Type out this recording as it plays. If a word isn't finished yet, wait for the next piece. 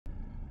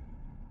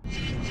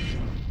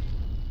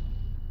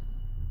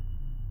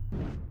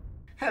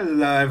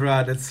Hello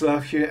everyone, it's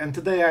Sloth here, and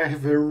today I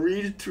have a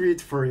real treat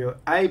for you.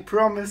 I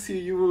promise you,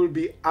 you will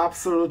be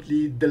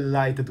absolutely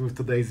delighted with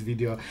today's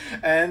video.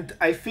 And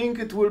I think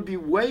it will be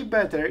way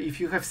better if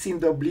you have seen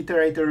the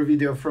Obliterator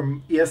video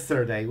from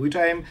yesterday, which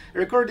I am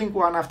recording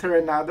one after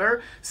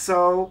another,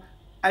 so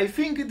I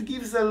think it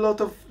gives a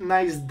lot of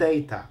nice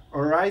data,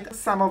 alright?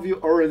 Some of you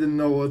already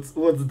know what's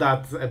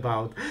that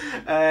about.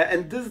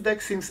 And this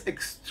deck seems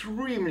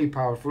extremely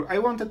powerful. I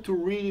wanted to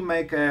really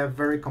make a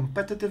very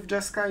competitive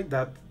Jeskai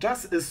that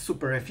just is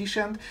super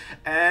efficient,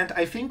 and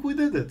I think we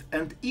did it.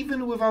 And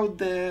even without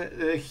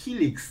the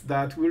Helix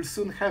that we'll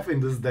soon have in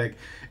this deck,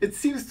 it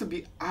seems to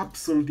be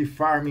absolutely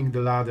farming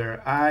the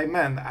ladder.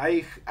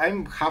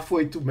 I'm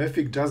halfway to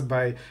Mythic just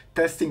by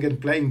testing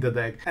and playing the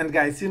deck. And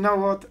guys, you know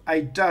what?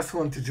 I just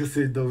wanted to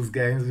see those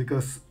games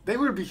because they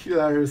will be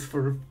hilarious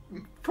for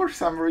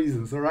some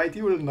reasons, alright?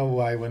 You will know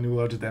why when you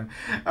watch them.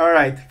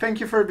 Alright, thank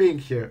you for being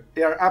here.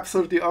 You are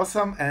absolutely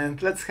awesome, and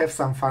let's have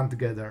some fun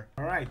together.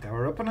 Alright,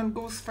 our opponent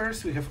goes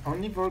first. We have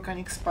only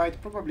Volcanic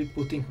Spite, probably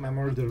putting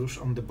Memory Deluge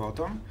on the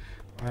bottom.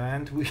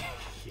 And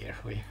here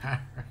we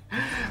are.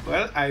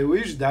 Well, I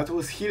wish that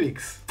was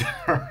Helix.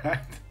 Alright,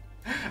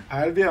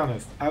 I'll be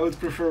honest, I would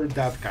prefer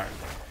that card.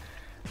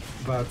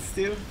 But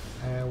still,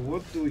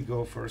 what do we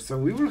go for? So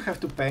we will have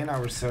to pain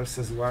ourselves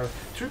as well.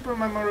 Triple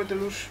Memory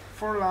Deluge,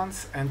 4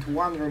 lands and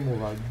 1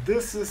 removal.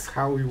 This is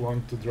how we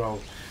want to draw.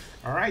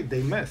 Alright,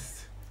 they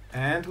missed.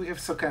 And we have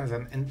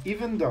Sokenzan. And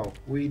even though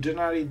we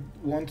generally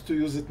want to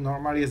use it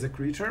normally as a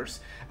creatures,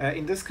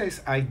 in this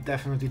case I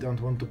definitely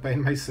don't want to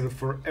pain myself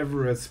for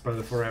every red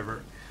spell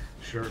forever.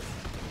 Sure.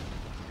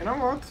 You know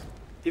what?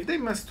 If they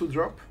miss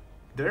 2-drop,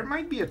 there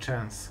might be a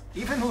chance,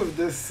 even with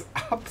this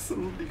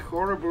absolutely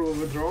horrible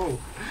withdrawal,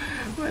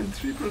 when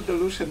triple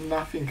deluge and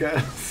nothing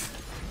else.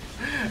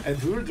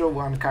 And we'll draw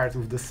 1 card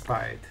with the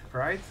Spite,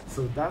 right?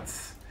 So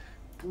that's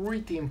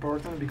pretty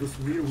important because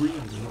we really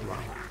need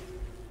one.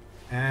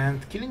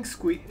 And killing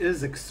Squee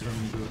is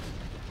extremely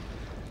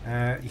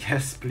good.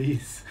 Yes,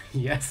 please.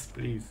 Yes,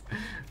 please.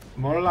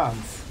 More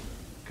lands.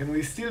 Can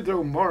we still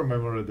draw more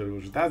Memory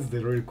Deluge? That's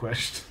the real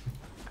question.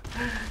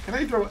 Can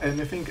I draw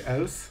anything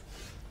else?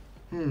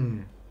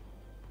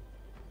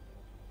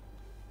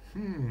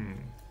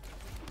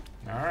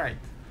 Alright.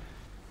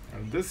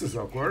 Well, this is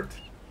awkward.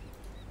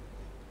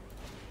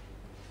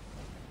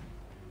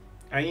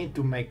 I need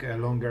to make a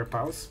longer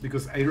pause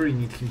because I really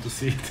need him to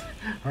see it.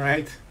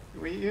 Alright?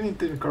 You need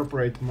to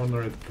incorporate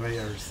mono-red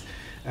players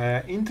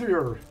into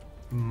your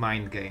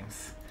mind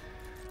games.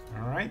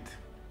 Alright?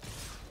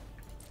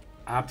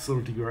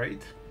 Absolutely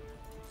great.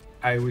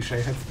 I wish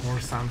I had more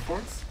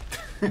Sunfalls.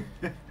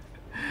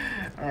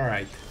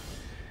 Alright.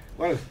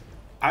 Well,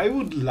 I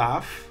would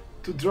love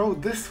to draw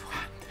this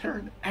one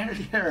turn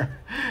earlier.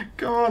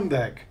 Come on,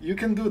 deck. You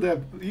can do that.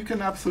 You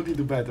can absolutely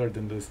do better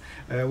than this.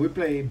 We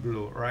play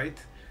blue, right?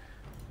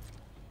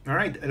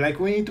 Alright, like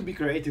we need to be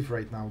creative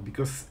right now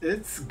because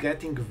it's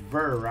getting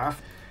very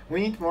rough.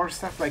 We need more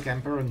stuff like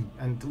Emperor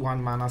and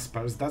 1 mana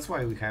spells. That's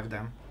why we have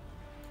them.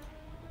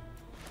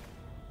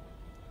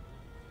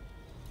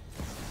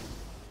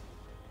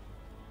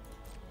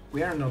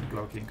 We are not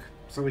blocking,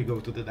 so we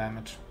go to the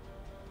damage.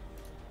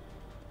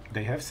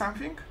 They have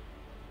something?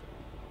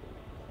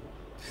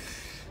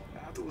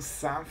 That was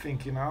something,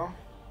 you know?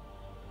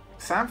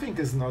 Something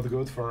is not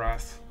good for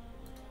us.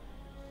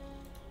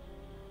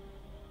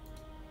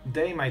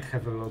 They might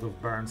have a lot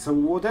of burn, so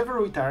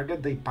whatever we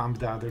target, they pump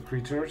the other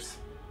creatures.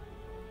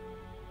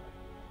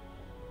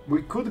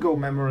 We could go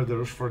Memory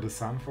Deluge for the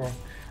Sunfall.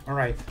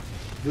 Alright,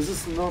 this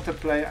is not a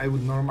play I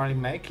would normally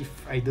make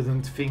if I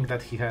didn't think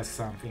that he has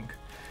something.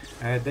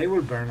 They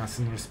will burn us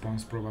in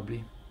response,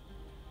 probably.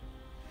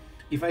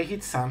 If I hit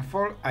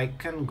Sunfall, I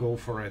can go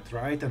for it,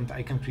 right? And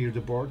I can clear the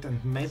board,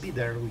 and maybe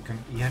there we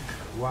can... Yep,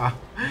 wow.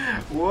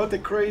 What a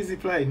crazy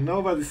play.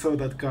 Nobody saw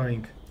that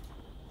coming.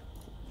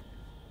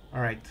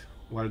 Alright,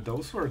 well,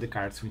 those were the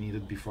cards we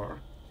needed before.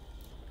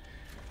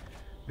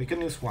 We can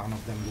use one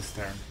of them this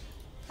turn.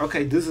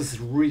 Okay, this is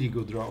really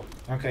good draw.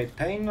 Okay,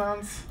 pain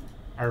lands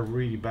are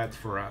really bad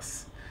for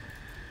us.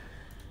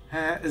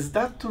 Is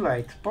that too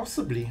late?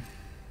 Possibly.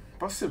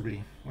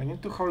 Possibly. We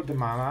need to hold the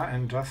mana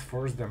and just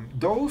force them.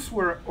 Those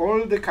were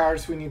all the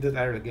cards we needed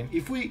early game.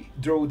 If we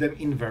draw them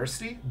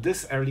inversely,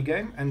 this early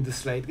game and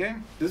this late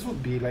game, this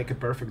would be like a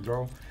perfect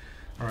draw.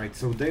 Alright,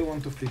 so they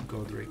want to flip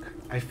Godric.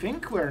 I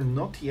think we're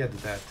not yet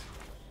dead.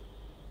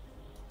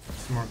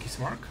 Smorky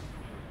Smork.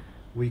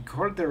 We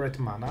hold the red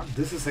mana.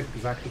 This is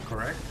exactly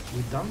correct.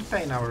 We don't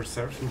pain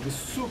ourselves, which is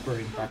super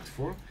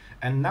impactful.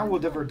 And now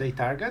whatever they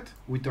target,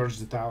 we torch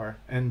the tower.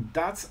 And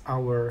that's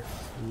our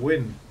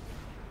win.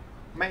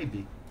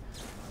 Maybe.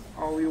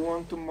 Oh, we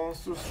want to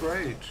Monstrous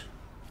Rage.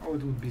 Oh,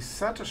 it would be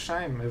such a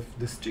shame if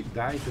this chick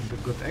died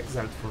and got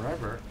exiled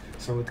forever,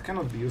 so it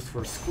cannot be used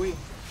for Squee.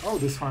 Oh,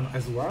 this one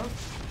as well?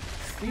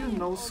 Still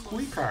no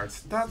Squee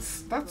cards.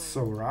 That's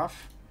so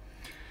rough.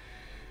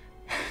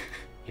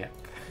 Yep.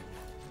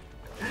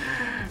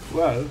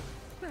 Well,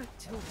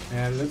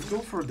 Let's go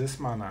for this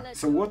mana.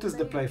 So what is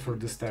the play for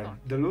this turn?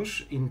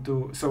 Deluge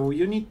into... So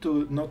you need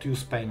to not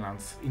use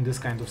Painlands in this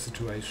kind of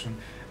situation.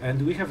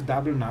 And we have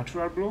double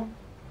natural blue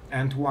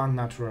and one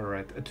natural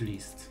red at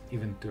least,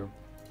 even two.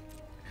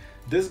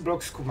 This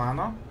blocks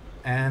Kumano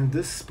and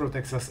this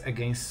protects us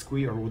against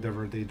Squee or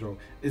whatever they draw.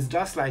 It's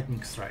just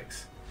lightning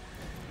strikes.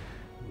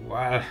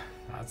 Well,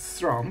 that's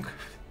strong.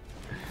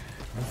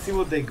 Let's see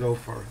what they go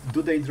for.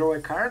 Do they draw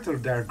a card or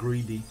they are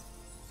greedy?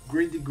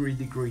 Greedy,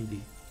 greedy,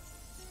 greedy.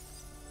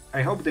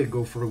 I hope they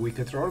go for a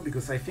Wicked Roar,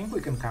 because I think we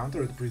can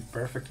counter it pretty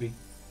perfectly.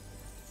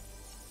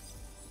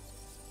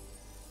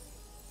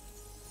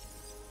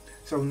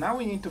 So now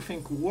we need to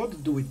think,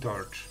 what do we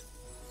torch?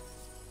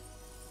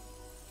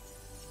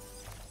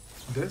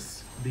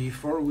 This,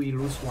 before we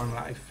lose one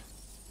life.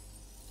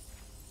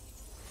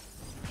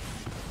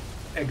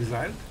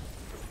 Exiled.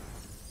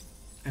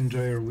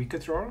 Enjoy your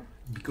Wicked Roar,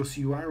 because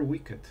you are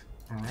wicked,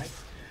 alright?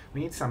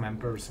 We need some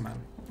Emperors,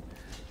 man.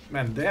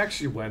 Man, they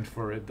actually went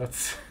for it,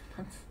 that's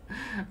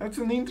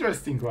an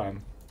interesting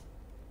one.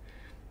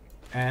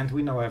 And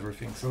we know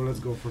everything, so let's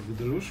go for the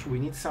Deluge. We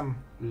need some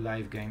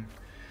life gain.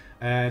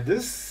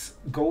 This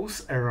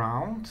goes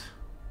around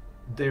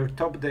their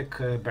top deck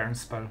burn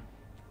spell.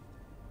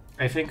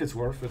 I think it's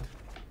worth it.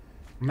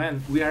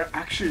 Man, we are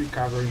actually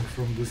recovering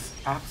from this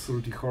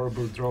absolutely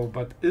horrible draw,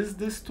 but is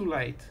this too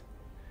late?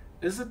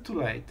 Is it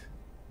too late?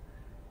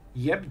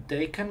 Yep,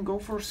 they can go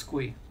for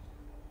Squee.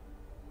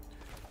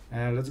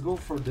 Let's go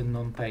for the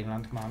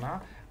non-Painland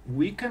mana.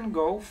 We can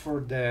go for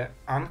the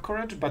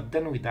Anchorage, but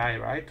then we die,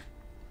 right?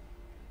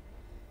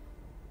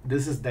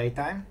 This is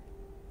daytime.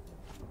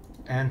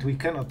 And we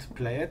cannot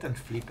play it and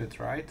flip it,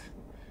 right?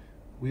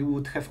 We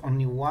would have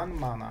only one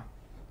mana.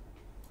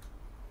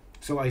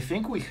 So I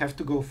think we have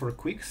to go for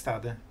Quick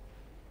Study.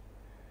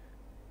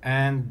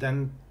 And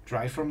then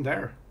try from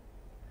there.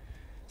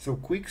 So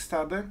Quick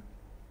Study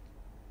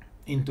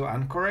into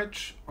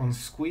Anchorage on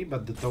Squee,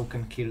 but the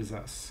token kills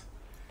us.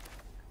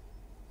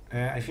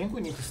 I think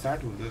we need to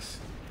start with this.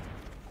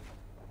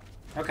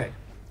 Okay,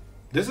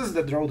 this is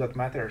the draw that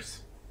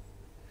matters.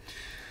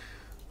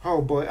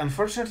 Oh boy,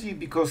 unfortunately,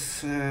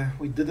 because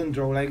we didn't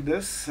draw like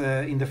this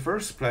in the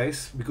first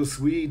place, because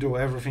we draw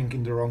everything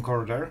in the wrong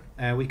order,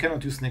 we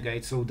cannot use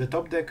negate, so the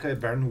top deck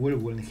burn will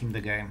win him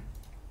the game.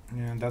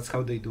 And that's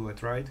how they do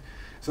it, right?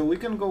 So we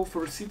can go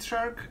for Seed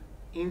Shark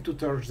into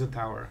Torch the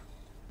Tower.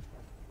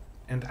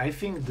 And I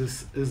think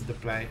this is the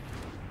play.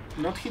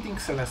 Not hitting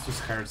Celestus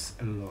hurts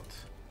a lot.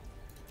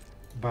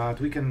 But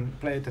we can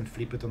play it and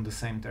flip it on the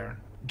same turn.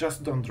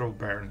 Just don't draw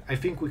burn. I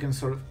think we can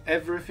solve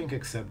everything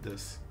except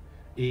this.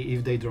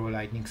 If they draw a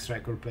Lightning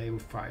Strike or play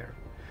with fire.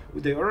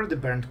 They already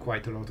burned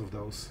quite a lot of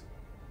those.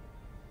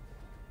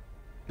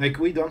 Like,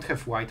 we don't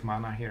have white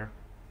mana here.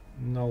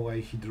 No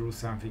way he drew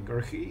something.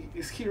 Or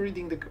is he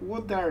reading the...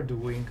 What they are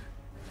doing?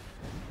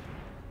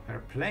 They're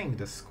playing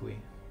the Squee.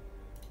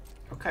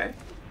 Okay.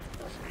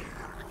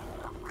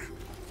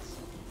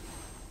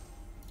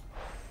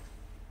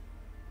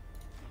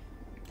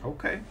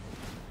 Okay.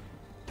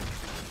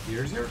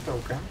 Here's your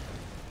token.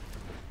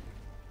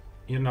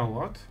 You know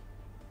what?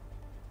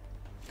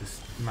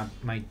 This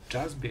might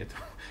just be it.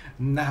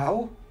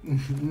 Now?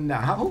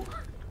 Now?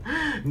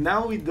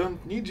 Now we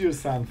don't need your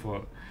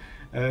Sunfall.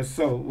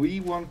 So, we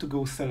want to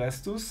go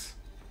Celestus.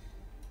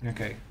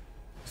 Okay.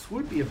 This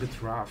will be a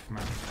bit rough,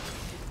 man.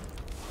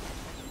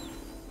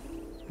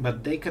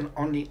 But they can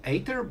only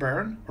Aether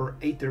Burn or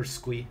Aether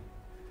Squee.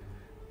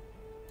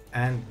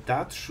 And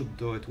that should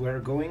do it. We're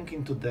going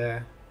into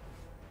the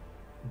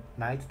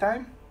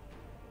nighttime.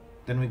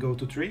 Then we go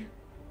to 3.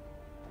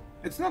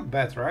 It's not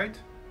bad, right?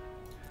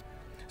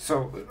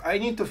 So I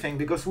need to think,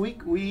 because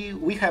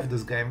we have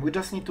this game, we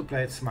just need to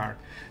play it smart.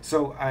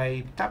 So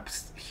I tap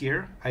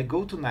here, I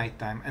go to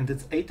nighttime, and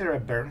it's Aether a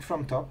burn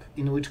from top,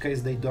 in which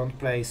case they don't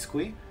play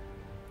Squee,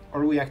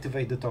 or we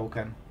activate the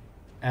token.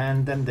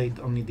 And then they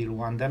only deal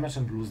 1 damage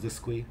and lose the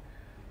Squee.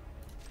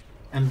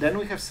 And then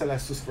we have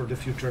Celestus for the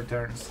future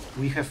turns.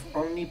 We have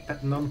only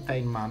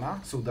non-pain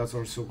mana, so that's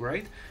also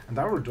great. And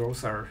our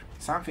draws are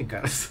something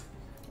else.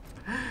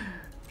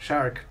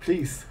 Shark,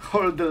 please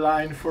hold the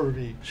line for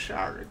me.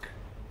 Shark,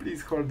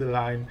 please hold the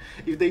line.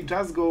 If they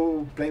just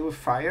go play with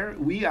fire,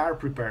 we are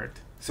prepared.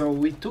 So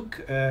we took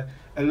a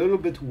little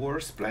bit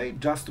worse play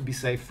just to be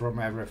safe from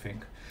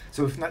everything.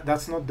 So if not,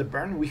 that's not the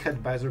burn, we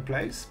had better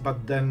plays,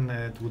 but then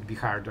it would be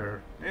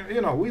harder.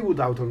 You know, we would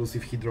auto-lose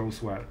if he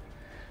draws well.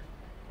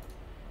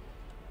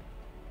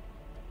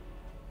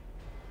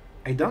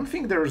 I don't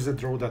think there's a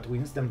draw that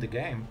wins them the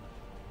game.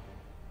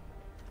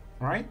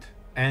 Right?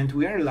 And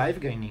we are life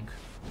gaining.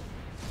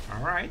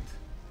 Alright.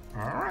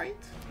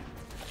 Alright.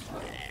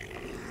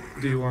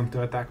 Do you want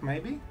to attack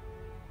maybe?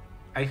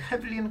 I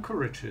heavily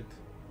encourage it.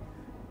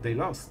 They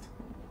lost.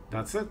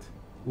 That's it.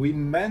 We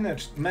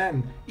managed,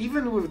 man,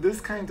 even with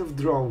this kind of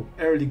draw,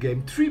 early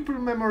game, triple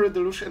Memory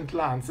Deluge and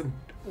lands and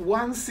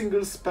one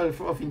single spell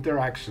of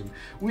interaction,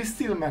 we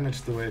still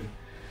managed to win.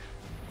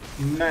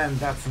 Man,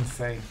 that's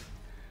insane.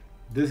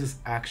 This is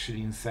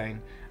actually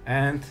insane.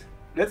 And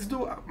let's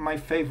do my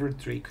favorite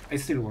trick. I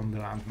still want the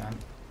land, man.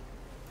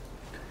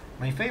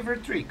 My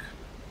favorite trick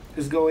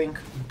is going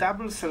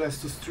double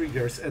Celestus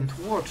triggers and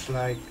watch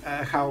like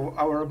how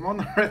our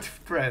mono red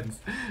friends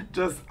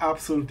just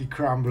absolutely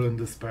crumble in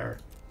despair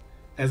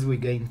as we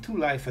gain 2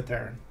 life a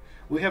turn.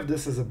 We have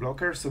this as a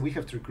blocker, so we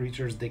have 3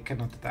 creatures they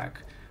cannot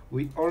attack.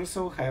 We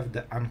also have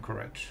the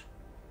Anchorage.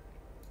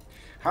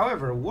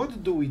 However,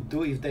 what do we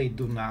do if they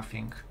do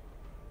nothing?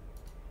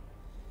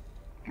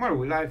 Well,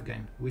 we life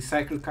gain, we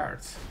cycle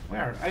cards.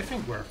 I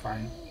think we're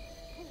fine.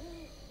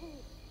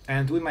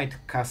 And we might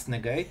cast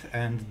negate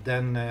and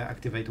then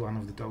activate one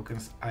of the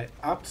tokens. I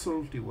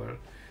absolutely will.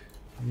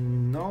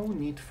 No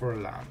need for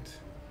land.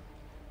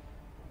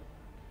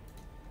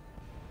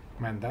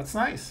 Man, that's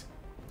nice.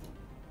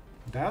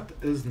 That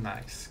is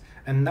nice.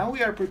 And now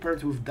we are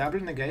prepared with double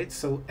negate,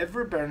 so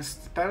every burn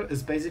spell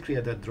is basically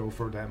a dead draw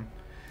for them.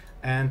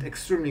 And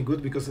extremely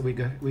good because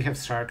we have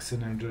Shark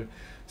Synergy.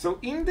 So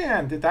in the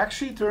end, it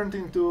actually turned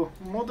into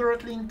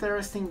moderately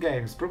interesting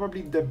games.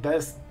 Probably the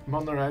best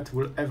mono red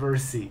we'll ever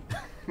see.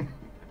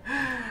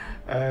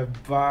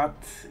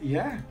 But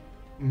yeah,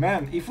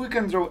 man, if we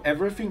can draw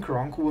everything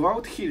wrong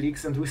without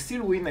Helix and we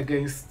still win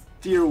against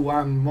tier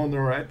 1 mono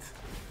red,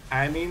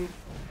 I mean,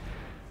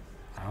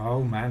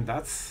 oh man,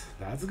 that's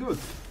good.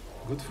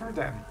 Good for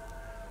them.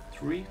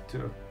 3-2.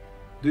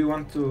 Do you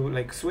want to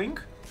like swing?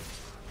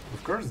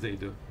 Of course they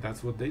do.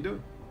 That's what they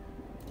do.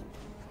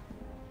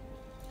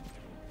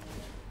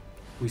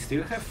 We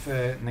still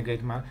have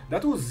negate mana.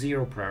 That was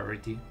 0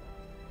 priority.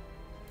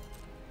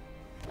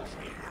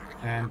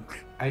 And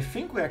I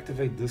think we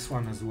activate this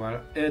one as well.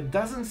 It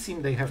doesn't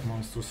seem they have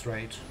Monstrous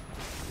Rage.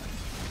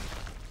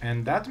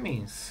 And that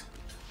means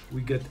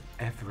we get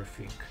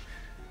everything.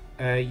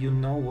 You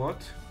know what?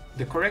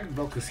 The correct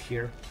block is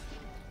here.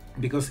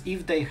 Because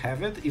if they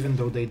have it, even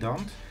though they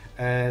don't,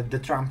 the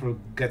trample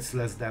gets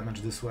less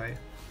damage this way.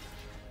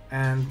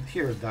 And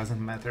here it doesn't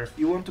matter.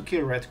 You want to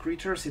kill red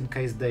creatures in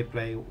case they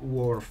play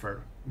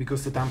Warfare,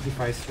 because it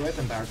amplifies red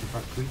and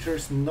artifact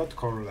creatures, not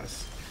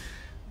colorless.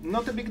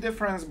 Not a big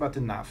difference, but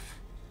enough.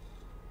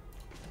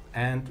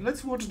 And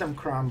let's watch them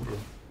crumble.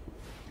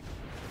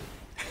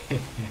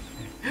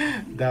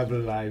 Double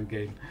life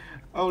gain.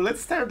 Oh, let's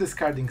start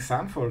discarding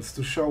Sunfalls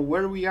to show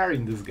where we are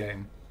in this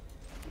game.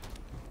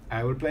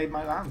 I will play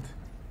my land.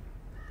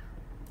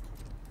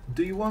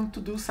 Do you want to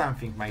do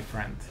something, my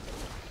friend?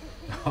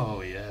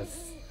 Oh,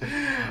 yes.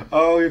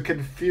 Oh, you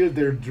can feel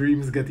their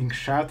dreams getting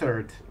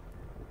shattered.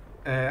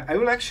 I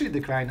will actually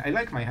decline. I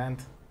like my hand.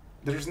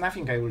 There's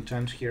nothing I will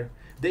change here.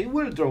 They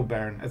will draw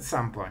burn at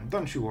some point,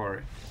 don't you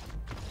worry.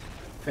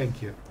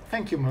 Thank you.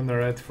 Thank you, Mono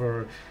Red,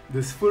 for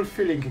this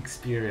fulfilling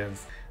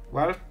experience.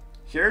 Well,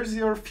 here's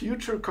your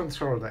future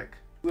control deck.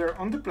 We are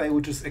on the play,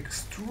 which is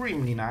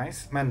extremely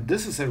nice. Man,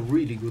 this is a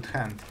really good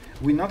hand.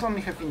 We not only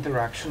have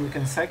interaction, we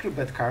can cycle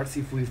bad cards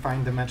if we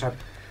find the matchup.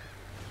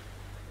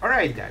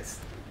 Alright guys,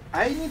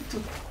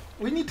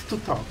 we need to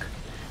talk.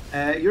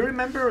 You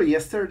remember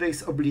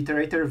yesterday's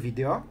Obliterator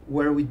video,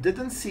 where we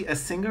didn't see a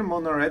single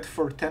mono red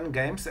for 10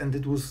 games and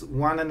it was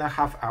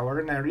 1.5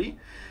 hours nearly?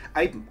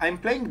 I'm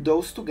playing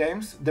those 2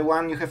 games, the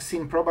one you have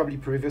seen probably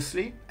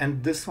previously,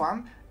 and this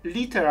one,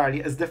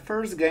 literally as the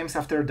first games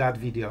after that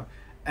video.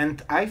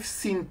 And I've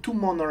seen 2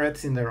 mono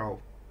reds in a row.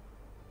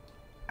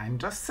 I'm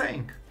just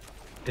saying,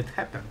 it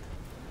happened.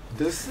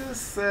 This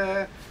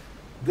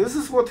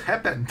is what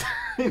happened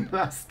in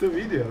last 2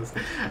 videos.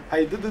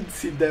 I didn't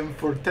see them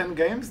for 10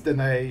 games,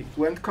 then I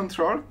went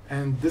control,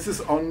 and this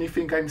is only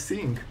thing I'm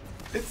seeing.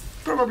 It's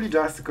probably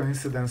just a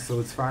coincidence, so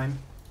it's fine.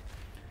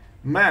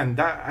 Man,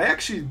 I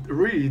actually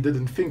really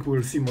didn't think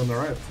we'll see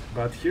mono red,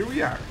 but here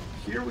we are.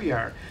 Here we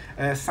are.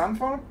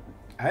 Sunfall?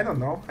 I don't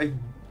know.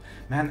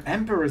 Man,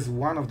 Emperor is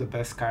one of the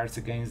best cards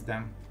against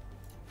them.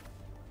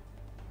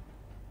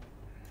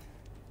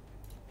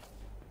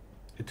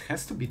 It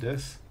has to be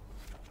this.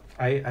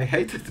 I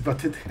hate it,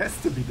 but it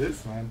has to be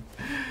this, man.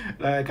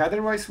 Like,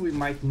 otherwise we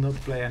might not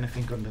play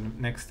anything on the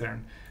next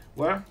turn.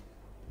 Well,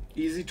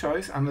 easy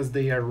choice, unless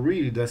they are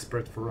really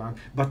desperate for one.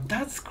 But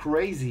that's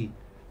crazy.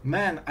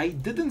 Man, I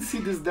didn't see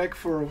this deck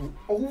for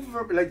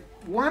over, like,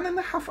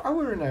 1.5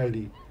 hours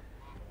nearly.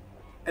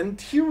 And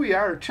here we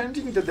are,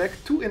 changing the deck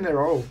 2 in a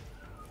row.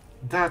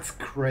 That's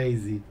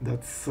crazy.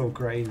 That's so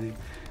crazy.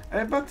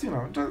 But, you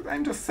know,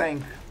 I'm just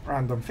saying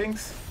random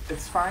things.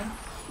 It's fine.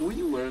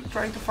 We will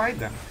try to fight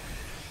them.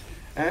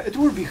 It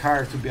will be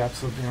hard, to be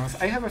absolutely honest.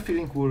 I have a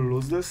feeling we'll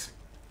lose this.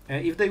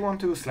 If they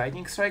want to use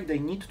Lightning Strike, they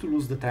need to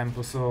lose the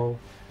tempo, so...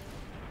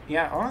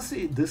 Yeah,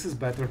 honestly, this is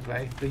better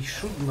play. They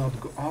should not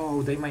go...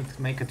 Oh, they might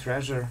make a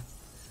treasure.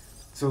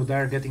 So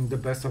they're getting the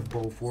best of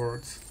both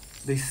worlds.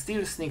 They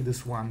still sneak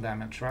this 1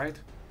 damage, right?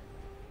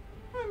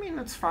 I mean,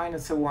 it's fine,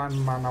 it's a 1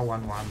 mana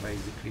 1/1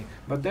 basically.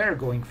 But they're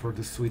going for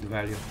the sweet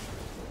value.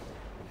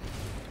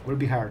 Will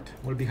be hard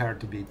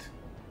to beat.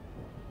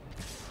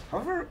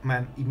 However,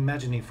 man,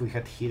 imagine if we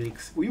had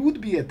Helix. We would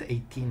be at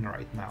 18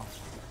 right now.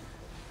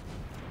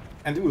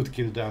 And we would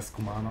kill the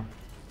Askumano.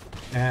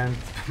 And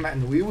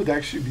man, we would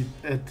actually be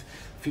at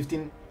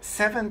 15,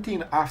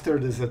 17 after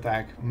this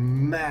attack.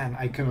 Man,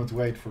 I cannot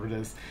wait for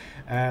this.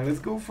 Let's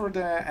go for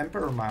the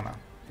Emperor mana.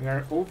 We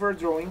are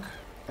overdrawing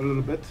a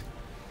little bit.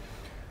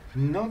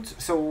 Not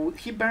so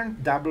he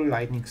burned double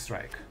lightning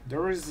strike.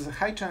 There is a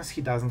high chance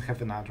he doesn't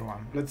have another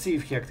one. Let's see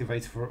if he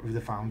activates with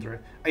the Foundry.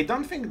 I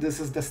don't think this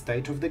is the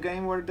stage of the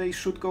game where they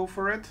should go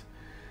for it,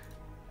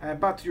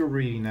 but you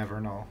really never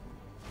know.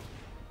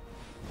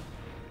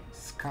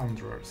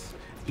 Scoundrels.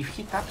 If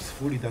he taps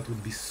fully, that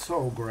would be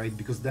so great,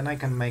 because then I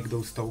can make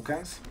those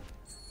tokens.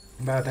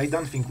 But I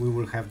don't think we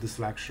will have this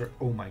luxury.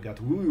 Oh my god,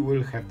 we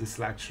will have this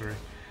luxury.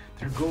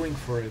 They're going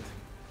for it,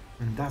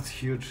 and that's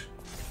huge.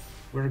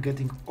 We're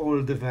getting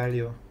all the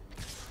value.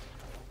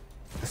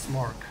 A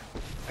Smork.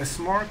 A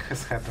Smork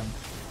has happened.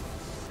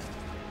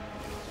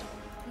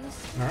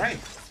 Alright,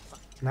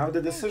 now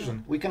the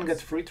decision. We can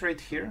get free trade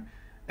here,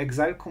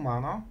 exile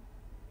Kumano,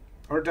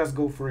 or just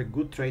go for a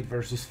good trade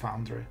versus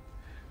Foundry.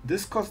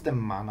 This costs them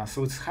mana,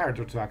 so it's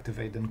harder to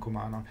activate than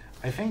Kumano.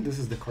 I think this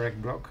is the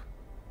correct block.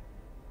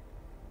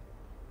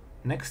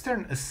 Next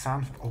turn is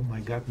Sunfall. Oh my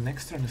god,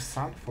 next turn is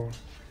Sunfall.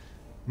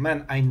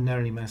 Man, I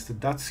nearly missed it.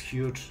 That's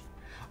huge.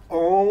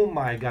 Oh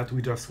my god,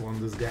 we just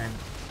won this game.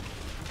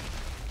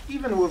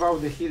 Even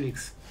without the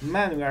Helix.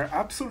 Man, we are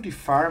absolutely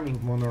farming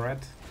Mono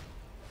Red.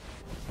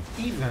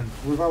 Even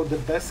without the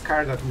best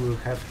card that we will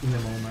have in a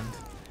moment.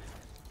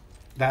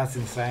 That's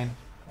insane.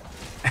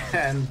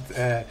 And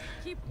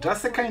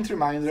just a kind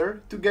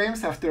reminder, 2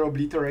 games after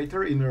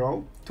Obliterator in a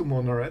row, 2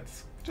 Mono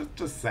Reds.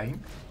 Just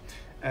saying.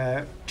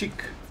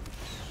 Chick.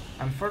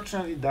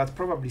 Unfortunately, that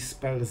probably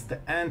spells the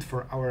end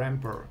for our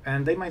Emperor,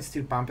 and they might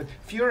still pump it.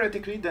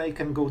 Theoretically, they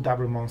can go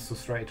double monster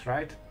straight,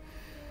 right?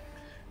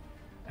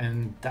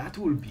 And that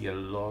will be a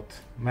lot.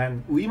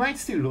 Man, we might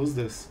still lose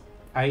this.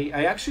 I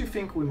actually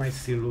think we might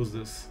still lose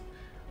this.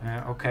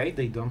 Okay,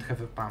 they don't have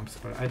a pump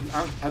spell.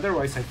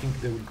 Otherwise, I think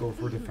they would go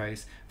for the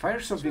face.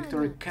 Fires of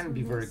Victory can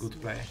be very good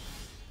play.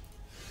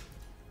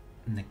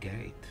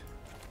 Negate.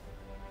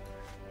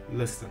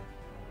 Listen,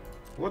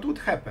 what would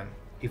happen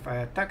if I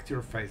attacked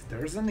your face?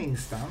 There's an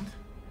instant,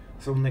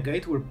 so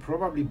negate will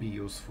probably be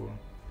useful.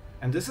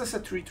 And this is a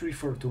 3/3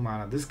 for 2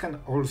 mana. This can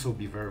also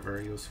be very,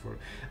 very useful.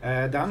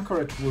 The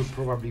Anchorage will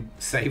probably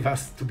save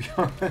us, to be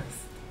honest.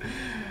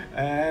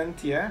 And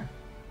yeah,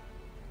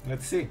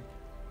 let's see.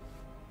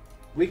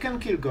 We can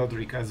kill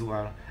Godric as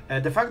well.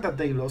 The fact that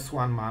they lost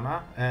 1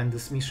 mana and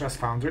this Mishra's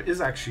Foundry is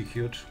actually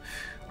huge.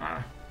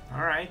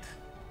 Alright.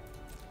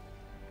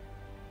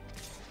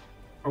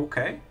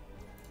 Okay.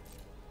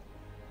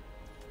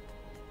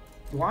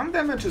 1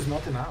 damage is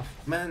not enough.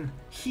 Man,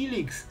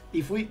 Helix.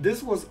 If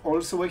this was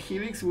also a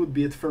Helix, we would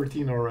be at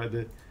 13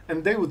 already.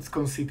 And they would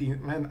concede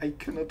in. Man, I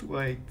cannot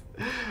wait.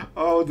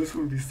 Oh, this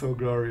will be so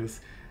glorious.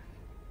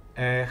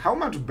 How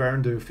much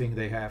burn do you think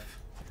they have?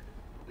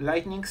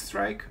 Lightning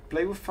Strike,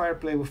 play with fire,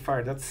 play with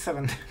fire. That's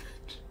 7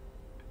 damage.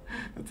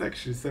 That's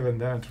actually 7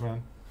 damage,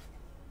 man.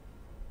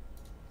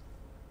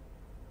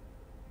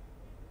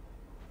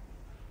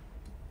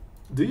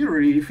 Do you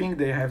really think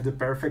they have the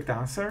perfect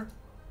answer?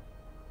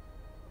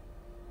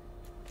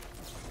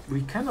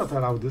 We cannot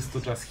allow this to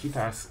just hit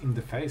us in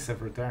the face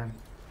every turn.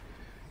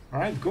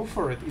 Alright, go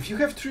for it. If you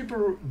have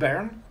triple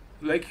burn,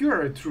 like, you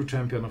are a true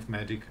champion of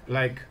Magic.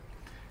 Like,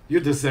 you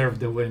deserve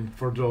the win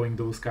for drawing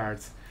those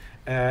cards.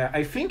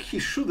 I think he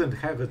shouldn't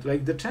have it.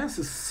 Like, the chance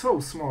is so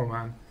small,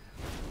 man.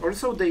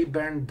 Also, they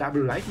burned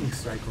double Lightning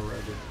Strike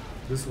already.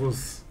 This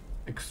was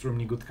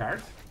extremely good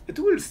card. It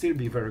will still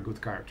be very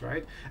good card,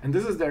 right? And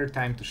this is their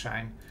time to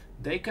shine.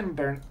 They can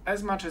burn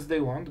as much as they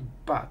want,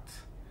 but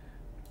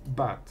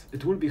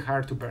it will be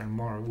hard to burn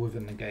more with a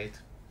negate.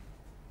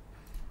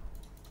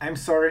 I'm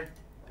sorry.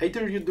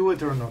 Either you do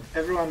it or not.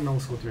 Everyone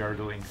knows what we are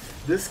doing.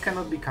 This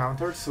cannot be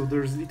countered, so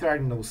there's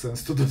literally no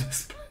sense to do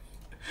this.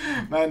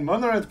 Man,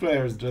 Mono Red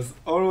players just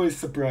always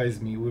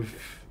surprise me with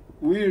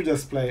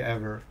weirdest play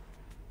ever.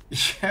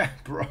 Yeah,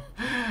 bro.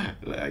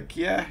 Like,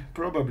 yeah,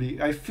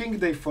 probably. I think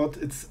they thought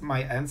it's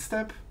my end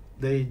step.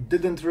 They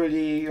didn't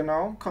really, you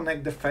know,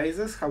 connect the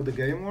phases, how the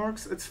game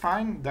works. It's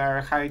fine.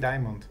 They're high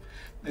diamond.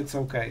 It's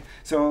okay.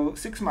 So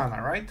 6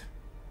 mana, right?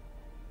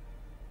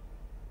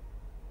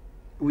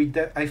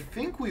 I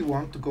think we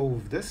want to go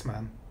with this,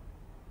 man.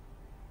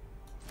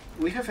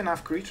 We have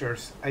enough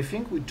creatures. I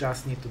think we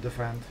just need to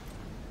defend.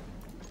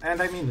 And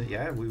I mean,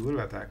 yeah, we will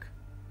attack.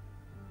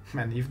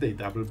 Man, if they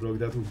double block,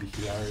 that would be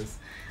hilarious.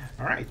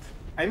 Alright.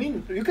 I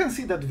mean, you can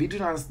see that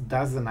Vigilance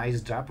does a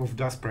nice job of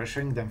just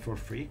pressuring them for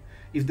free.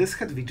 If this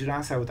had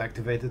Vigilance, I would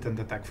activate it and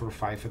attack for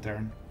 5 a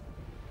turn.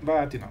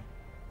 But, you know.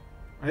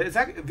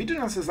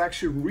 Vigilance is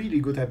actually a really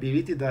good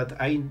ability that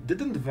I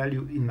didn't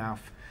value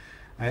enough.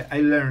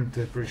 I learned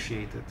to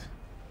appreciate it.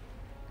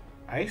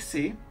 I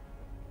see.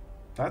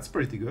 That's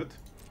pretty good.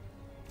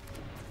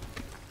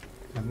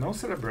 And no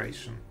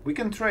celebration. We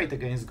can trade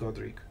against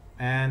Godric.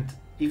 And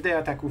if they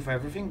attack with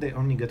everything, they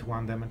only get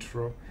 1 damage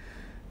throw.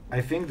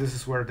 I think this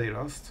is where they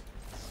lost.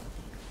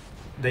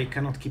 They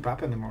cannot keep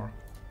up anymore.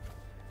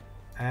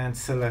 And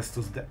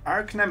Celestus, the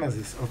arch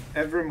nemesis of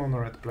every Mono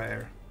Red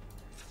player.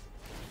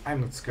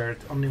 I'm not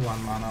scared, only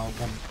 1 mana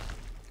open.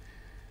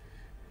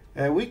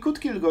 We could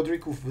kill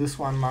Godric with this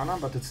 1 mana,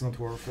 but it's not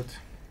worth it.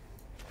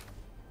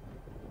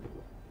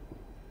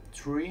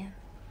 3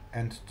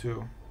 and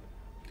 2.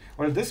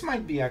 Well, this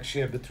might be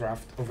actually a bit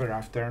rough of a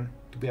rough turn,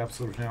 to be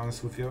absolutely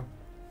honest with you.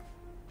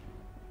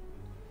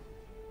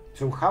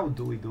 So how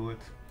do we do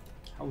it?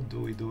 How do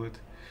we do it?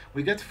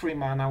 We get 3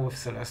 mana with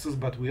Celestus,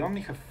 but we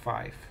only have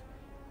 5.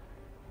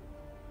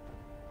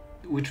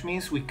 Which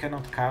means we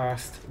cannot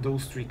cast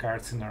those 3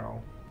 cards in a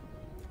row.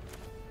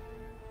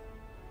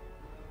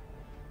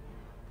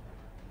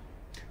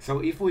 So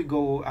if we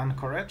go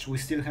Anchorage, we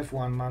still have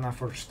 1 mana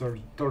for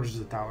Torch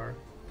the Tower.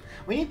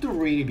 We need to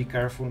really be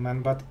careful,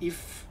 man, but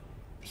if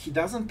he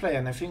doesn't play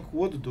anything,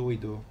 what do we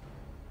do?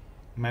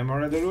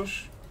 Memory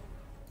Deluge?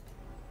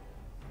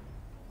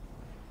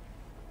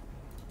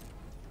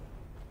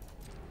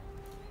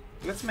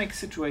 Let's make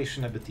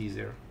situation a bit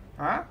easier.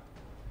 Huh?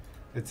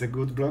 It's a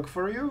good block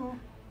for you.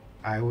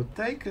 I would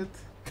take it.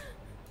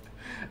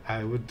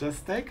 I would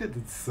just take it.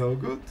 It's so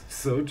good,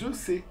 so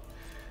juicy.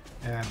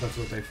 Yeah, that's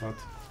what I thought.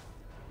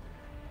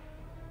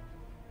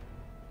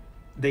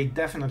 They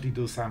definitely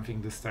do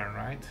something this turn,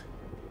 right?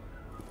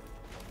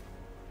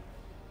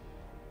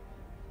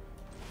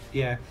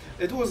 Yeah,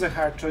 it was a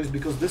hard choice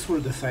because this will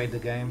decide the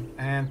game,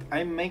 and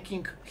I'm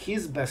making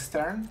his best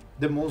turn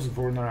the most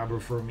vulnerable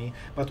for me.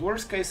 But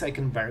worst case, I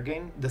can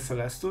bargain the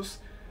Celestus,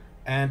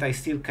 and I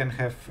still can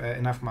have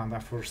enough mana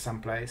for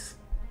some plays.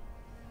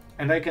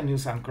 And I can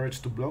use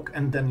Anchorage to block,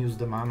 and then use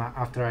the mana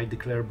after I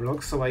declare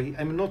block, so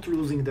I'm not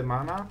losing the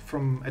mana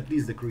from at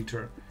least the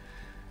creature.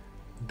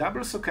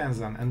 Double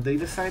Sokenzan, and they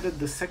decided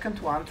the second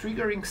one,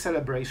 triggering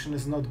Celebration,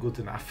 is not good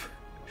enough.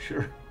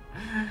 Sure.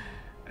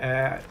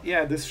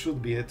 Yeah, this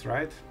should be it,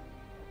 right?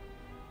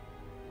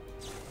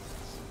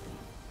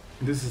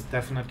 This is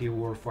definitely a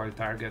worthwhile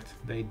target.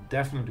 They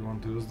definitely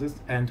want to use this,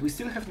 and we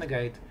still have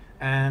Negate.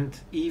 And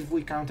if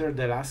we counter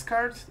the last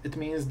card, it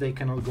means they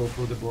cannot go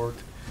through the board.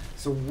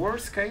 So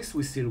worst case,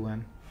 we still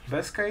win.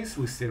 Best case,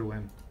 we still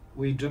win.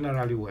 We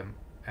generally win,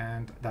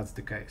 and that's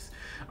the case.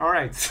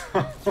 Alright,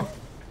 so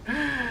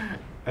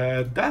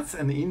that's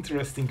an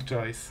interesting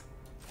choice.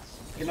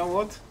 You know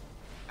what?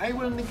 I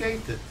will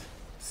negate it.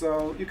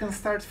 So you can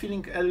start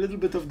feeling a little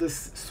bit of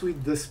this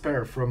sweet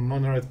despair from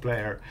mono-red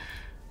player.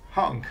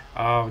 Honk.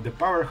 Oh, the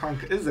power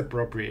honk is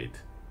appropriate.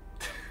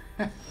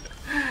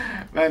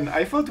 Man,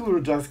 I thought we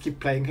would just keep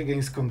playing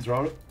against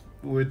control,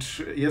 which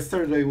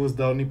yesterday was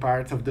the only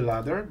part of the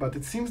ladder, but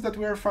it seems that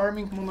we are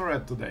farming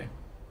mono-red today.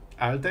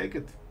 I'll take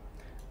it.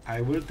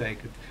 I will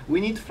take it.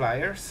 We need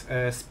flyers.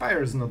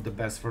 Spire is not the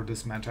best for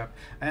this matchup,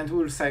 and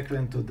we'll cycle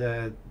into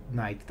the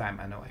night time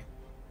anyway.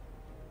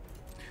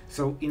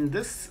 So in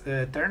this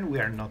turn we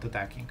are not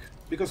attacking,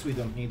 because we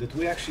don't need it.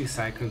 We actually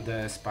cycle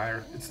the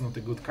Spire. It's not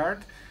a good card,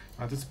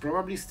 but it's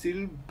probably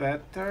still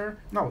better.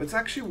 No, it's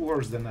actually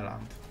worse than a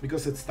land,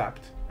 because it's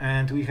tapped.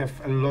 And we have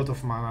a lot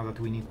of mana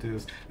that we need to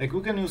use. Like, we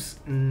can use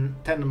 10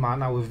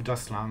 mana with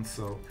just lands,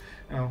 so,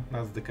 you know,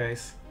 that's the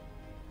case.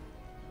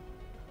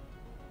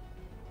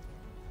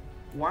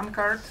 One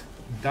card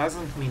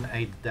doesn't mean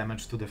 8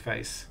 damage to the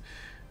face.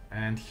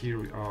 And here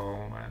we,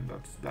 oh man,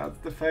 that's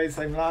the face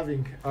I'm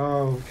loving.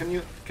 Oh, can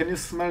you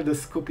smell the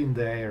scoop in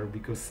the air?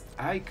 Because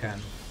I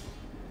can.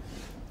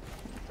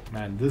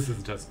 Man, this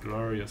is just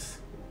glorious.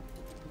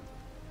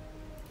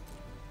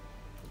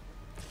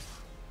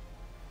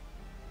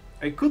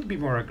 I could be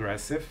more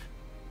aggressive.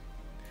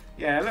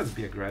 Yeah, let's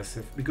be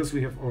aggressive, because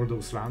we have all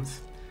those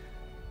lands.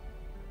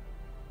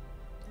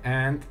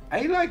 And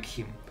I like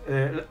him.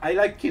 I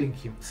like killing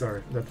him.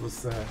 Sorry, that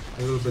was a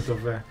little bit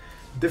of a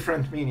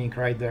different meaning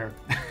right there.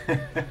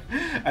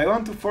 I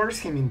want to force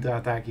him into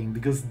attacking,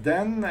 because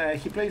then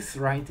he plays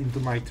right into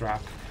my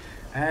trap.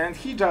 And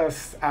he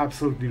just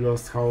absolutely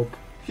lost hope.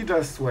 He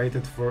just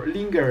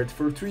lingered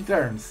for 3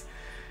 turns.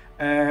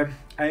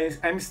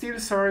 I'm still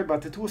sorry,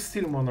 but it was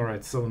still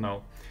mono-red, so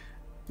no.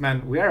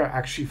 Man, we are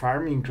actually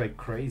farming like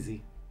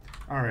crazy.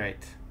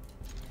 Alright.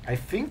 I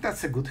think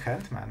that's a good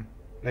hand, man.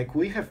 Like,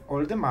 we have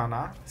all the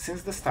mana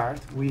since the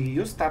start. We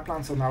used tap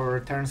lands on our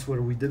turns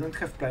where we didn't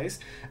have plays,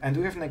 and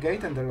we have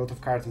negate and a lot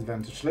of card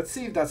advantage. Let's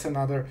see if that's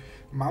another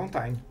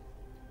mountain,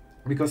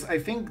 because I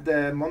think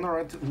the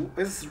mono-red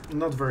is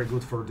not very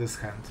good for this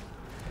hand.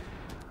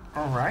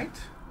 Alright,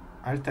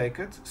 I'll take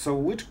it. So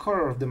which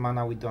color of the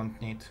mana we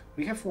don't need?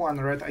 We have 1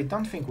 red. I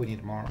don't think we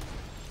need more.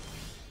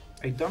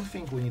 I don't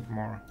think we need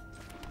more.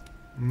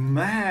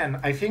 Man,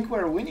 I think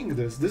we're winning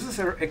this. This is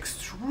an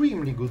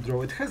extremely good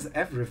draw. It has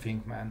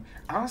everything, man.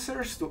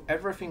 Answers to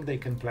everything they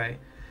can play.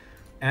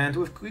 And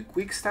with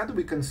quick stat,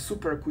 we can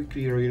super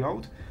quickly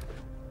reload,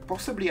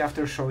 possibly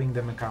after showing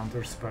them a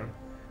counter spell.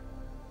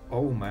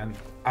 Oh man,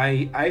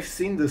 I've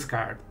seen this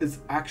card. It's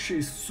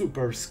actually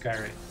super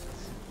scary.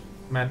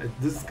 Man,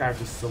 this card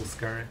is so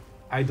scary.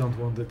 I don't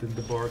want it in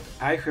the board.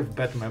 I have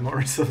bad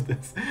memories of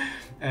this.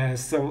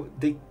 So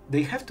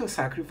they have to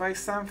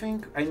sacrifice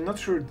something. I'm not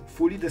sure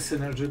fully the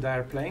synergy they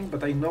are playing,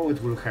 but I know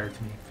it will hurt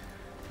me.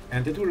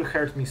 And it will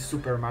hurt me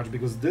super much,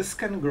 because this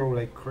can grow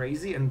like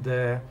crazy, and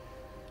the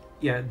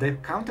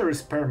counter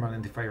is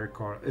permanent if I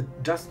recall. It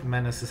just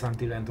menaces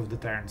until end of the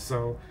turn.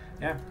 So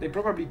yeah, they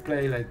probably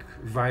play like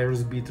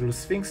Virus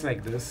Beetles, things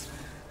like this,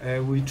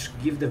 which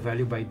give the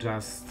value by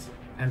just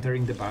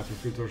entering the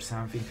battlefield or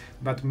something.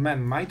 But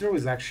man, my draw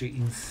is actually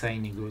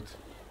insanely good.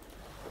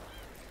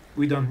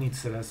 We don't need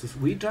Celestus,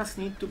 we just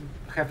need to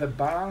have a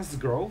balanced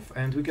growth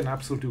and we can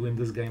absolutely win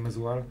this game as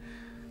well.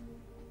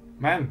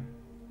 Man,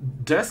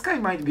 Jeskai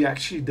might be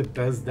actually the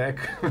best deck.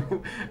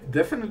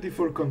 Definitely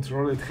for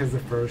control it has a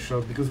fair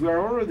shot, because we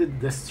are already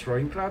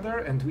destroying ladder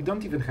and we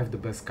don't even have the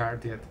best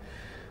card yet.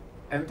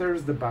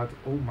 Enters the bat.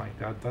 Oh my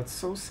god, that's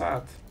so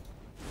sad.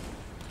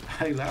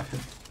 I love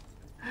it.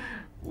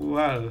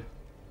 Well,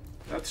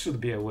 that should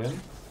be a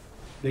win.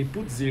 They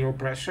put 0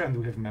 pressure and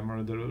we have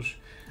Memory Deluge.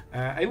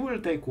 I will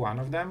take one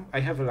of them. I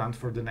have a land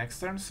for the next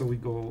turn, so we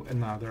go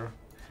another.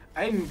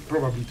 I'm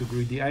probably too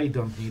greedy, I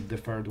don't need the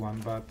third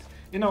one, but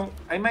you know,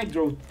 I might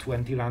draw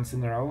 20 lands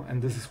in a row,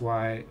 and this is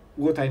why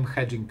what I'm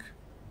hedging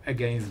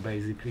against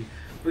basically.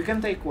 We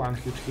can take one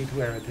huge hit,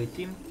 we are at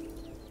 18,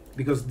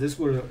 because this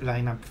will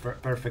line up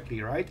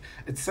perfectly, right?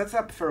 It sets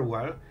up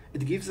farewell,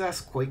 it gives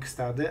us quick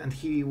study, and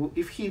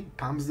if he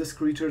pumps this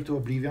creature to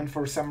oblivion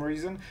for some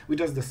reason, we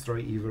just destroy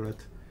Evil.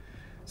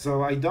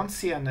 So I don't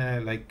see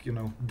any, like, you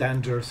know,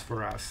 dangers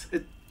for us.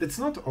 It's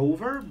not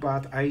over,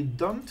 but I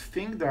don't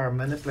think there are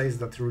many plays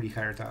that really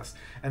hurt us.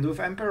 And with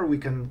Emperor we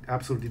can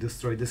absolutely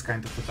destroy this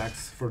kind of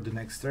attacks for the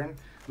next turn.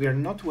 We are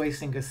not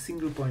wasting a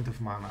single point of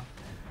mana.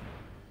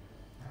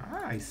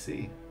 Ah, I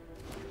see.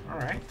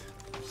 Alright.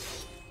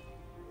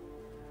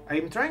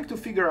 I'm trying to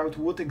figure out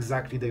what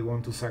exactly they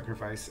want to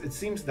sacrifice. It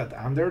seems that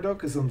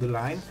Underdog is on the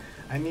line.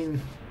 I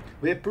mean,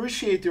 we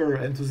appreciate your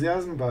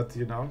enthusiasm, but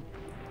you know,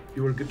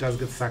 you will just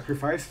get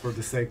sacrificed for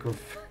the sake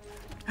of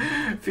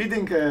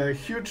feeding a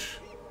huge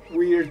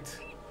weird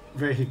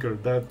vehicle.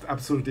 That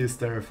absolutely is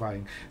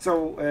terrifying.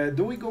 So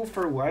do we go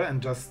farewell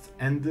and just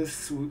end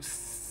this,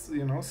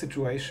 you know,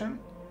 situation,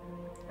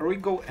 or we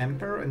go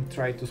Emperor and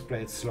try to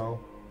play it slow?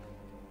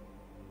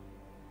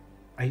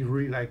 I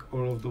really like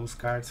all of those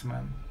cards,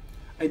 man.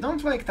 I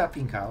don't like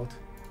tapping out.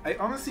 I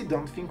honestly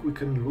don't think we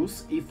can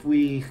lose if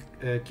we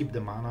keep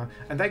the mana,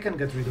 and I can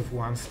get rid of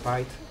one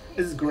Spite.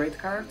 It's a great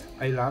card,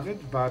 I love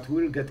it, but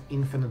we'll get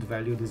infinite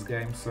value this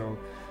game, so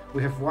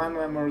we have one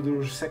Memory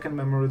Deluge, second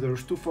Memory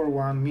Deluge, 2 for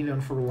 1,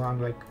 million for 1,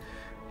 like,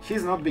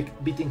 he's not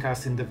beating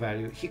us in the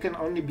value. He can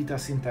only beat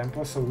us in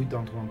tempo, so we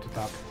don't want to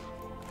tap.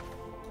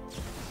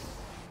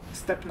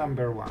 Step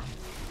number 1.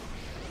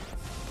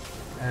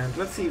 And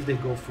let's see if they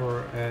go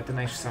for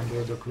Tenacious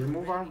Underdog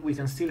removal. We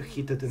can still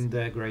hit it in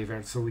the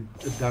graveyard, so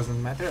it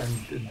doesn't matter,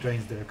 and it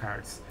drains their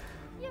cards.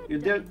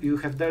 You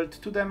have dealt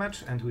 2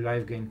 damage, and we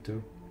live gain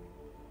 2.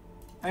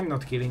 I'm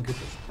not killing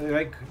it,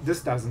 like,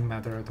 this doesn't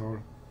matter at all.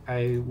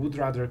 I would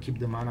rather keep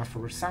the mana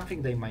for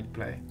something they might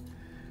play.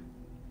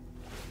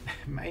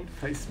 Main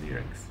phase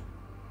Mirex.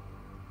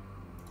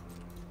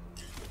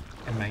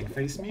 A main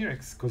phase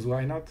Mirex, cause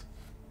why not?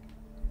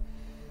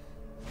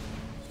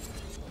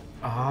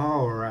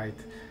 Alright.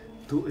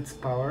 To its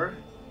power.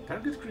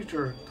 Target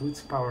creature to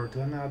its power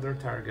to another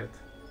target.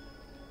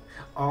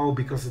 Oh,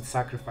 because it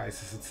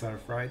sacrifices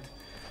itself, right?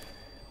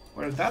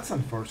 Well, that's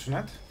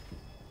unfortunate.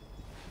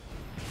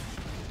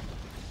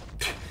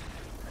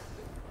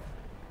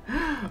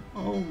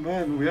 Oh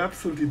man, we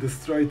absolutely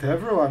destroyed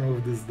everyone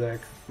with this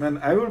deck. Man,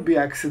 I will be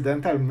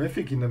accidental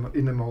mythic in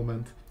a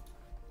moment.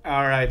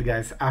 Alright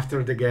guys,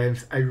 after the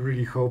games, I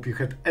really hope you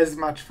had as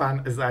much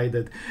fun as I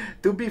did.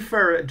 To be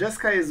fair,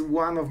 Jeskai is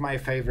one of my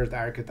favorite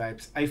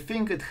archetypes. I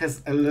think it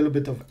has a little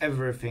bit of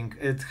everything.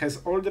 It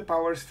has all the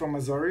powers from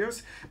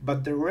Azorius,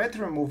 but the red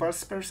removal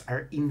spells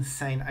are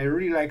insane. I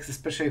really like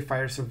especially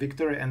Fires of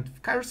Victory and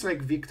cards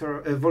like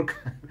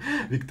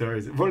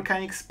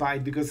Volcanic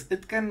Spite, because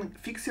it can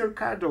fix your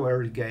card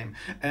early game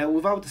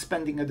without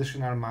spending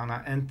additional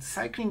mana, and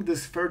cycling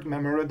this third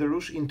Memory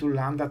Deluge into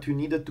land that you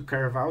needed to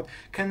carve out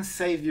can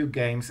save you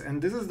games,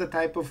 and this is the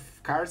type of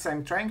cards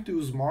I'm trying to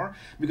use more,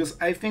 because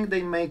I think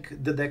they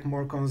make the deck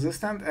more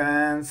consistent,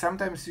 and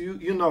sometimes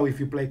you know, if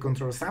you play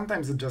control,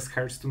 sometimes it just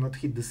hurts to not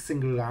hit the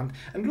single land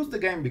and lose the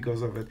game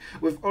because of it.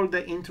 With all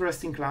the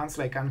interesting lands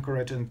like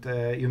Anchorage and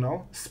you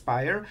know,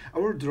 Spire,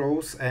 our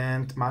draws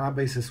and mana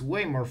base is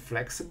way more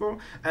flexible,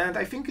 and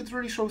I think it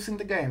really shows in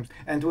the games.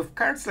 And with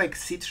cards like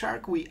Seed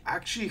Shark, we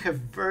actually have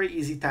very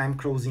easy time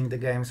closing the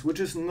games, which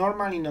is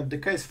normally not the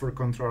case for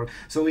control.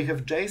 So we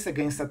have Jace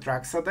against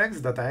Atraxa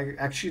decks that I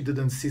actually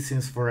didn't see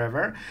since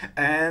forever,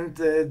 and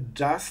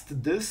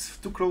just this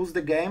to close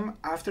the game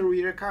after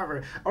we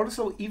recover.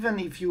 Also, even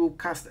if you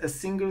cast a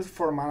single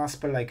 4 mana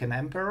spell like an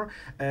Emperor,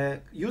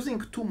 using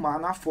 2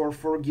 mana for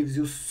 4 gives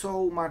you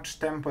so much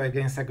tempo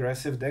against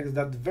aggressive decks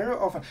that very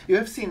often, you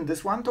have seen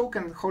this one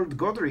token hold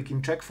Godric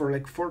in check for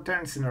like 4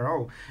 turns in a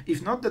row.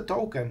 If not the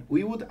token,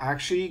 we would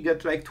actually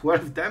get like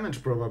 12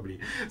 damage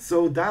probably.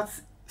 So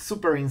that's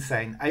super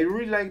insane. I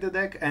really like the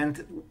deck,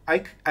 and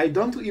I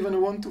don't even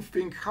want to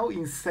think how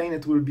insane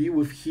it will be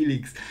with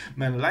Helix.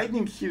 Man,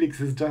 Lightning Helix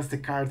is just a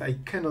card I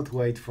cannot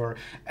wait for.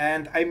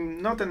 And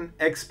I'm not an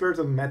expert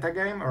on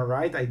metagame,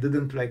 alright? I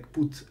didn't like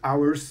put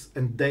hours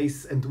and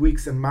days and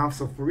weeks and months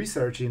of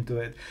research into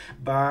it,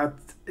 but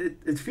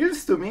it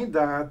feels to me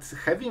that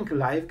having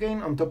life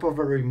gain on top of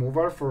a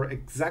removal for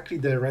exactly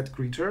the red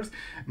creatures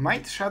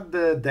might shut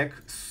the deck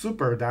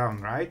super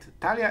down, right?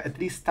 Talia at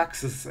least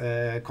taxes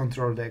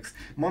control decks.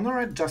 Mono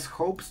red just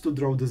hopes to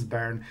draw this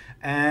burn,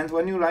 and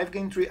when you life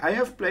gain 3, I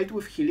have played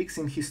with Helix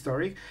in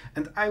Historic,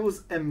 and I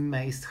was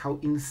amazed how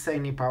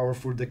insanely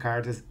powerful the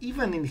card is,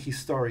 even in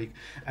Historic.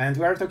 And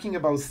we are talking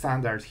about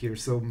Standard here,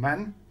 so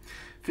man,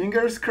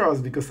 fingers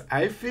crossed, because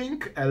I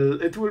think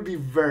it will be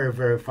very,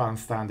 very fun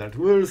Standard.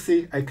 We'll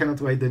see. I cannot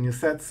wait the new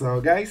set.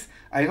 So guys,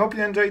 I hope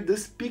you enjoyed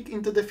this peek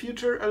into the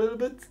future a little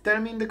bit. Tell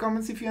me in the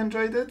comments if you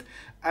enjoyed it.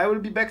 I will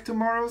be back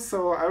tomorrow,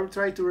 so I will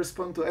try to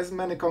respond to as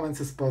many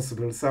comments as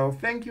possible. So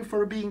thank you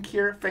for being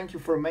here, thank you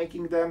for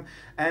making them,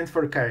 and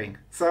for caring.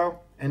 So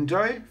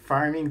enjoy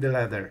farming the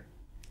ladder.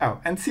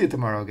 Oh, and see you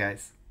tomorrow,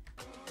 guys.